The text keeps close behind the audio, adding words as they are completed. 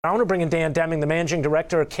I want to bring in Dan Deming, the managing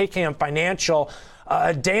director of KKM Financial.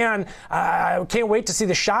 Dan, I can't wait to see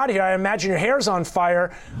the shot here. I imagine your hair's on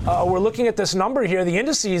fire. We're looking at this number here. The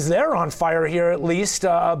indices, they're on fire here at least.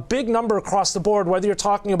 A big number across the board, whether you're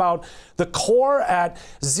talking about the core at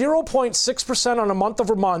 0.6% on a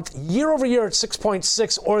month-over-month, year-over-year at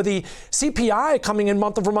 6.6, or the CPI coming in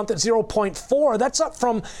month-over-month at 0.4. That's up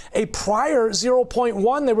from a prior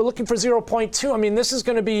 0.1. They were looking for 0.2. I mean, this is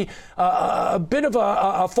going to be a bit of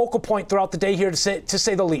a focal point throughout the day here, to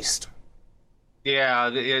say the least. Yeah,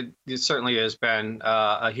 it certainly has been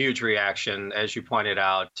a huge reaction, as you pointed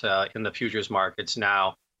out, in the futures markets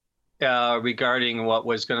now. Regarding what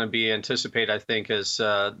was going to be anticipated, I think, as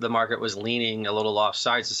the market was leaning a little off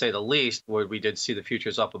sides, to say the least, where we did see the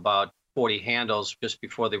futures up about 40 handles just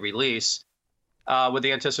before the release, with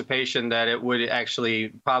the anticipation that it would actually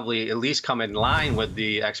probably at least come in line with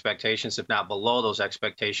the expectations, if not below those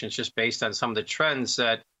expectations, just based on some of the trends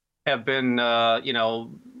that have been,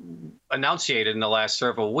 enunciated in the last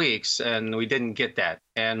several weeks, and we didn't get that.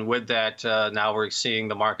 And with that, now we're seeing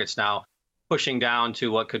the markets now pushing down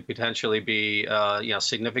to what could potentially be,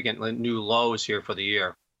 significant new lows here for the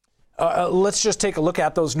year. Let's just take a look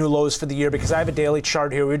at those new lows for the year, because I have a daily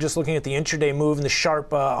chart here. We're just looking at the intraday move and the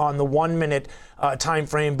sharp on the 1 minute time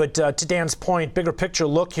frame. But to Dan's point, bigger picture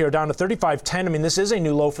look here down to 35.10. I mean, this is a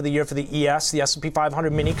new low for the year for the ES, the S&P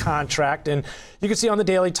 500 mini contract. And you can see on the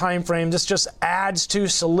daily time frame, this just adds to,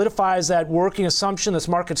 solidifies that working assumption. This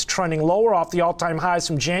market's trending lower off the all-time highs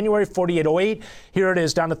from January, 48.08. Here it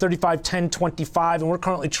is down to 35.10.25. And we're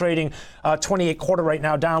currently trading 28 quarter right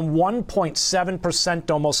now, down 1.7%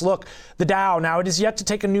 almost. Look, the Dow, now it is yet to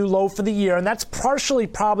take a new low for the year, and that's partially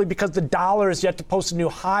probably because the dollar is yet to post a new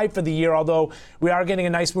high for the year, although we are getting a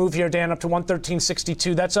nice move here, Dan, up to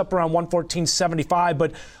 113.62. That's up around 114.75.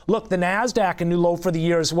 But look, the NASDAQ, a new low for the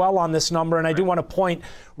year as well on this number, and I do want to point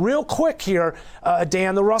real quick here,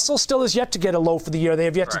 Dan, the Russell still is yet to get a low for the year. They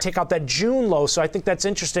have yet to take out that June low, so I think that's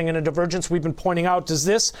interesting and a divergence we've been pointing out. Does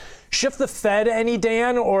this shift the Fed any,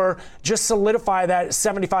 Dan, or just solidify that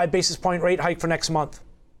 75 basis point rate hike for next month?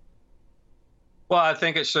 Well, I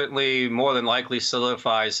think it certainly more than likely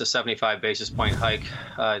solidifies the 75 basis point hike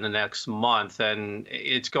in the next month, and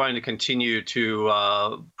it's going to continue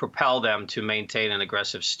to propel them to maintain an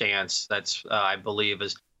aggressive stance. That's, I believe,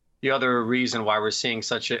 is the other reason why we're seeing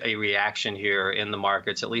such a reaction here in the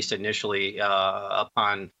markets, at least initially,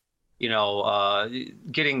 upon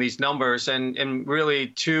getting these numbers, and really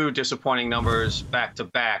two disappointing numbers back to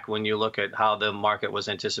back when you look at how the market was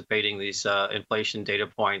anticipating these inflation data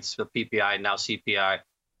points, the PPI and now CPI.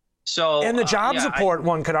 So and the jobs report,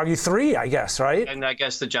 one could argue 3, I guess, right? And I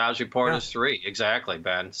guess the jobs report is 3, exactly,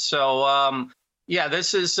 Ben. So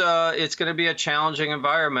this is it's going to be a challenging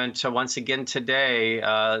environment. Once again today,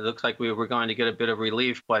 it looks like we were going to get a bit of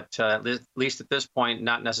relief, but at least at this point,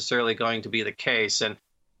 not necessarily going to be the case. And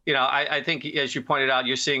I think, as you pointed out,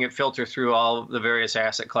 you're seeing it filter through all the various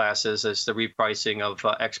asset classes as the repricing of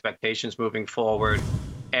expectations moving forward.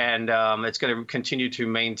 And it's going to continue to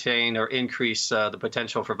maintain or increase the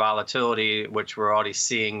potential for volatility, which we're already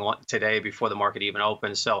seeing today before the market even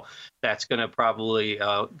opens. So that's going to probably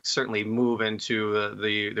certainly move into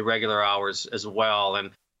the regular hours as well. And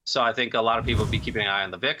so I think a lot of people will be keeping an eye on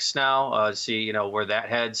the VIX now, to see where that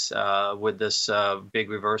heads with this big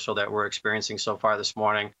reversal that we're experiencing so far this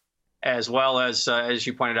morning, as well as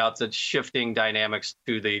you pointed out, the shifting dynamics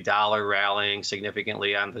to the dollar rallying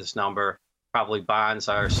significantly on this number. Probably bonds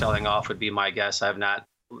are selling off would be my guess. I have not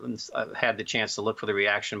had the chance to look for the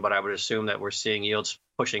reaction, but I would assume that we're seeing yields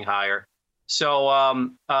pushing higher. So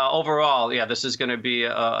overall, this is going to be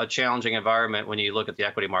a challenging environment when you look at the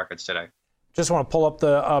equity markets today. Just want to pull up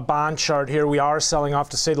the bond chart here. We are selling off,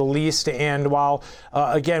 to say the least. And while,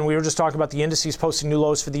 again, we were just talking about the indices posting new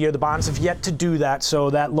lows for the year, the bonds have yet to do that. So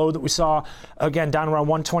that low that we saw, again, down around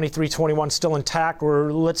 123.21, still intact. We're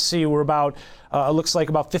about, looks like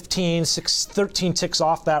about 13 ticks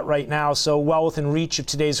off that right now. So well within reach of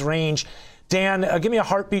today's range. Dan, give me a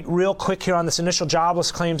heartbeat real quick here on this initial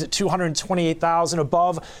jobless claims at 228,000,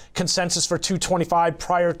 above consensus for 225,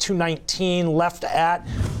 prior 219, left at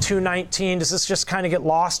 219. Does this just kind of get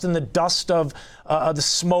lost in the dust of the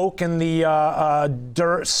smoke and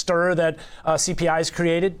the stir that CPI has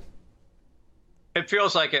created? It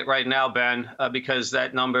feels like it right now, Ben, because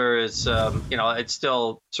that number is, it's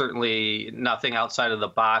still certainly nothing outside of the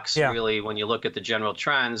box, really, when you look at the general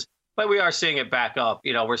trends. But we are seeing it back up.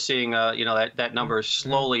 We're seeing, that number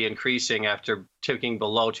slowly increasing after ticking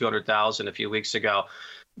below 200,000 a few weeks ago.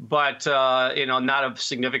 But, not a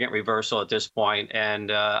significant reversal at this point. And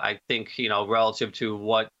I think, relative to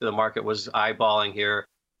what the market was eyeballing here,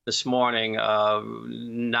 the this morning,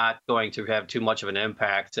 not going to have too much of an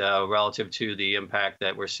impact relative to the impact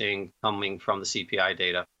that we're seeing coming from the CPI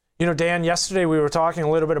data. You know, Dan, yesterday we were talking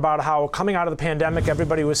a little bit about how coming out of the pandemic,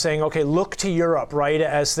 everybody was saying, okay, look to Europe, right,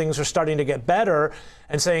 as things are starting to get better,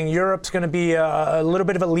 and saying Europe's going to be a little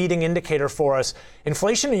bit of a leading indicator for us.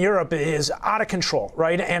 Inflation in Europe is out of control,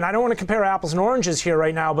 right? And I don't want to compare apples and oranges here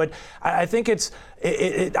right now, but I think I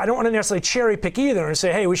don't want to necessarily cherry pick either and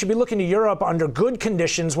say, hey, we should be looking to Europe under good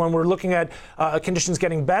conditions when we're looking at conditions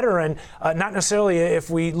getting better, and not necessarily if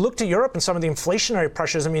we look to Europe and some of the inflationary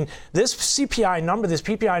pressures. I mean, this CPI number, this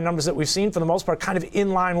PPI numbers that we've seen for the most part, kind of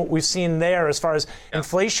in line with what we've seen there as far as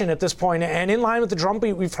inflation at this point, and in line with the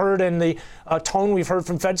drumbeat we've heard and the tone we've heard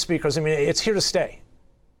from Fed speakers. I mean, it's here to stay.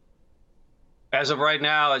 As of right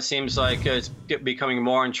now, it seems like it's becoming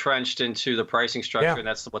more entrenched into the pricing structure, and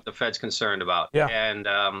that's what the Fed's concerned about. And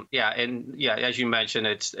as you mentioned,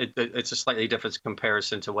 it's a slightly different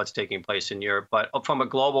comparison to what's taking place in Europe. But from a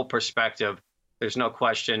global perspective, there's no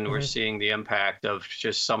question we're seeing the impact of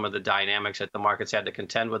just some of the dynamics that the markets had to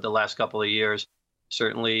contend with the last couple of years.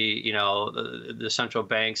 Certainly, you know, the central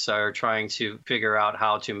banks are trying to figure out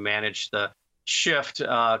how to manage the shift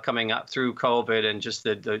coming up through COVID and just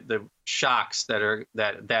the shocks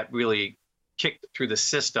that really kicked through the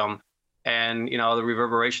system. And, you know, the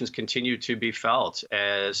reverberations continue to be felt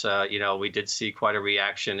as, you know, we did see quite a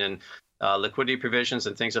reaction in liquidity provisions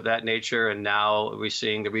and things of that nature. And now we're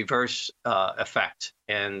seeing the reverse effect,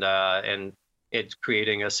 and it's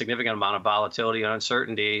creating a significant amount of volatility and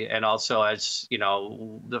uncertainty. And also, as, you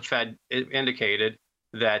know, the Fed indicated,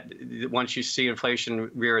 that once you see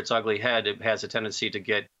inflation rear its ugly head, it has a tendency to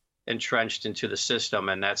get entrenched into the system,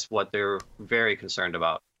 and that's what they're very concerned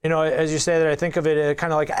about. You know, as you say that, I think of it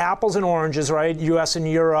kind of like apples and oranges, right? U.S. and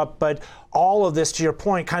Europe, but all of this, to your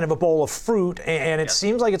point, kind of a bowl of fruit, and it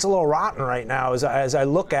seems like it's a little rotten right now as I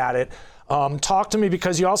look at it. Talk to me,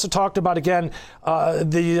 because you also talked about, again,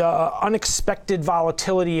 the unexpected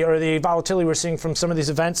volatility, or the volatility we're seeing from some of these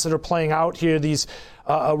events that are playing out here, these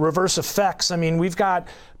reverse effects. I mean, we've got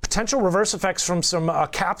potential reverse effects from some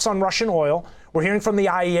caps on Russian oil. We're hearing from the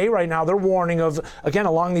IEA right now, they're warning of, again,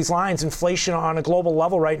 along these lines, inflation on a global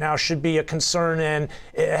level right now should be a concern, and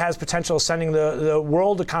it has potential of sending the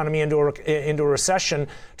world economy into a recession.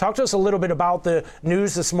 Talk to us a little bit about the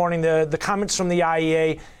news this morning, the comments from the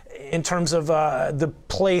IEA, in terms of the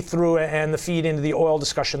play through and the feed into the oil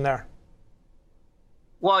discussion there.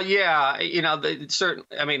 Well, yeah, you know,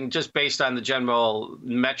 I mean, just based on the general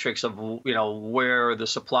metrics of, you know, where the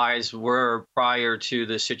supplies were prior to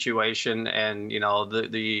the situation, and, you know,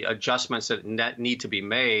 the adjustments that need to be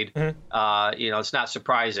made, you know, it's not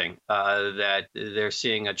surprising that they're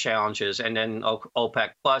seeing challenges. And then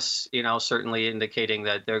OPEC Plus, you know, certainly indicating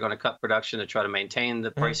that they're going to cut production to try to maintain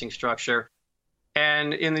the pricing structure.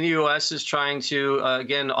 And in the U.S. is trying to,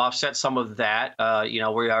 again, offset some of that. You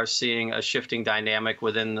know, we are seeing a shifting dynamic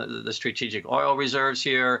within the strategic oil reserves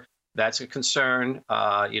here. That's a concern.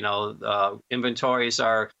 You know, inventories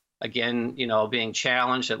are, again, you know, being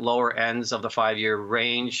challenged at lower ends of the 5-year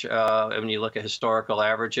range. When you look at historical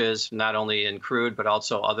averages, not only in crude, but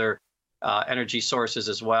also other energy sources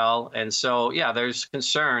as well. And so, yeah, there's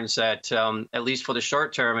concerns that at least for the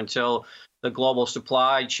short term, until the global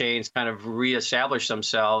supply chains kind of reestablish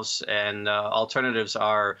themselves and alternatives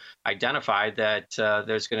are identified, that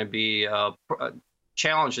there's going to be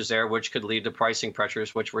challenges there, which could lead to pricing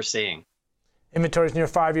pressures, which we're seeing. Inventories near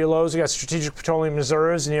 5-year lows. You got Strategic Petroleum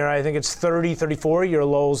Reserves near, I think it's 34-year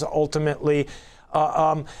lows ultimately.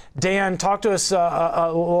 Dan, talk to us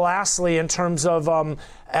lastly in terms of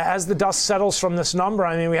as the dust settles from this number.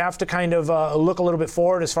 I mean, we have to kind of look a little bit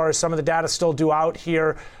forward as far as some of the data still due out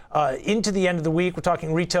here into the end of the week. We're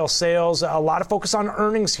talking retail sales, a lot of focus on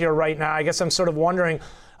earnings here right now. I guess I'm sort of wondering,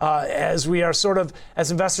 as we are sort of,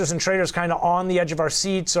 as investors and traders, kind of on the edge of our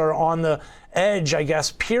seats, or on the edge, I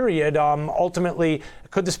guess, period. Ultimately,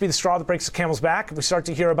 could this be the straw that breaks the camel's back if we start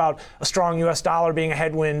to hear about a strong U.S. dollar being a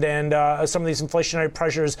headwind, and some of these inflationary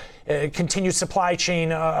pressures, continued supply chain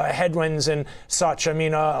headwinds and such? I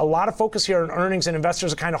mean, a lot of focus here on earnings, and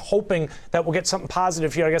investors are kind of hoping that we'll get something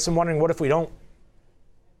positive here. I guess I'm wondering, what if we don't?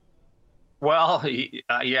 Well,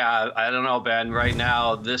 yeah, I don't know, Ben. Right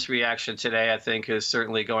now, this reaction today, I think, is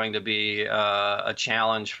certainly going to be a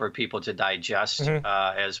challenge for people to digest,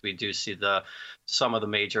 as we do see some of the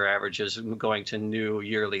major averages going to new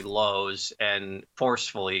yearly lows, and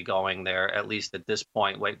forcefully going there, at least at this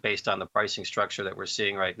point, based on the pricing structure that we're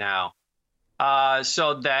seeing right now.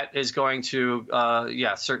 So that is going to,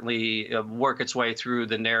 certainly work its way through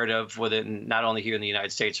the narrative within, not only here in the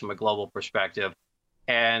United States from a global perspective,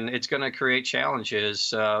 And it's going to create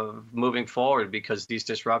challenges moving forward because these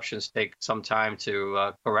disruptions take some time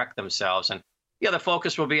to correct themselves. And yeah, the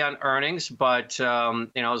focus will be on earnings, but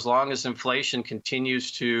as long as inflation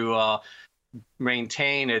continues to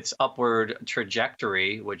maintain its upward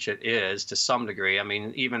trajectory, which it is to some degree. I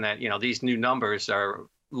mean, even that, these new numbers are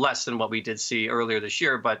less than what we did see earlier this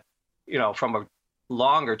year, but from a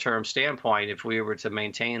longer term standpoint, if we were to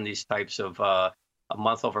maintain these types of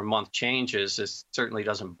month-over-month changes, this certainly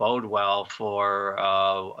doesn't bode well for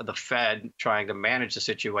the Fed trying to manage the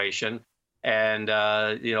situation and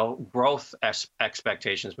growth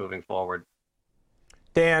expectations moving forward.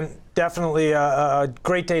 Dan, definitely a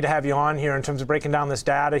great day to have you on here in terms of breaking down this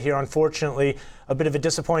data here. Unfortunately, a bit of a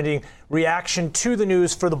disappointing reaction to the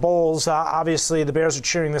news for the Bulls. Obviously, the Bears are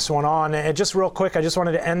cheering this one on. And just real quick, I just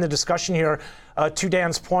wanted to end the discussion here to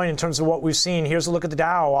Dan's point in terms of what we've seen. Here's a look at the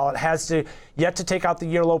Dow. While it has yet to take out the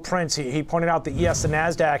year low prints, he pointed out the ES and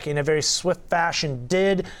NASDAQ in a very swift fashion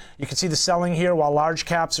did. You can see the selling here while large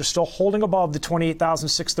caps are still holding above the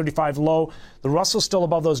 28,635 low. The Russell's still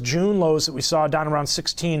above those June lows that we saw down around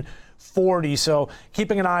 1640. So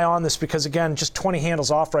keeping an eye on this because, again, just 20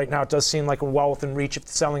 handles off right now. It does seem like we're well within reach if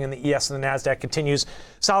the selling in the ES and the NASDAQ continues.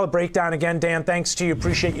 Solid breakdown again, Dan. Thanks to you.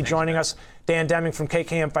 Appreciate you joining us. Dan Deming from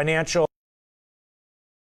KKM Financial.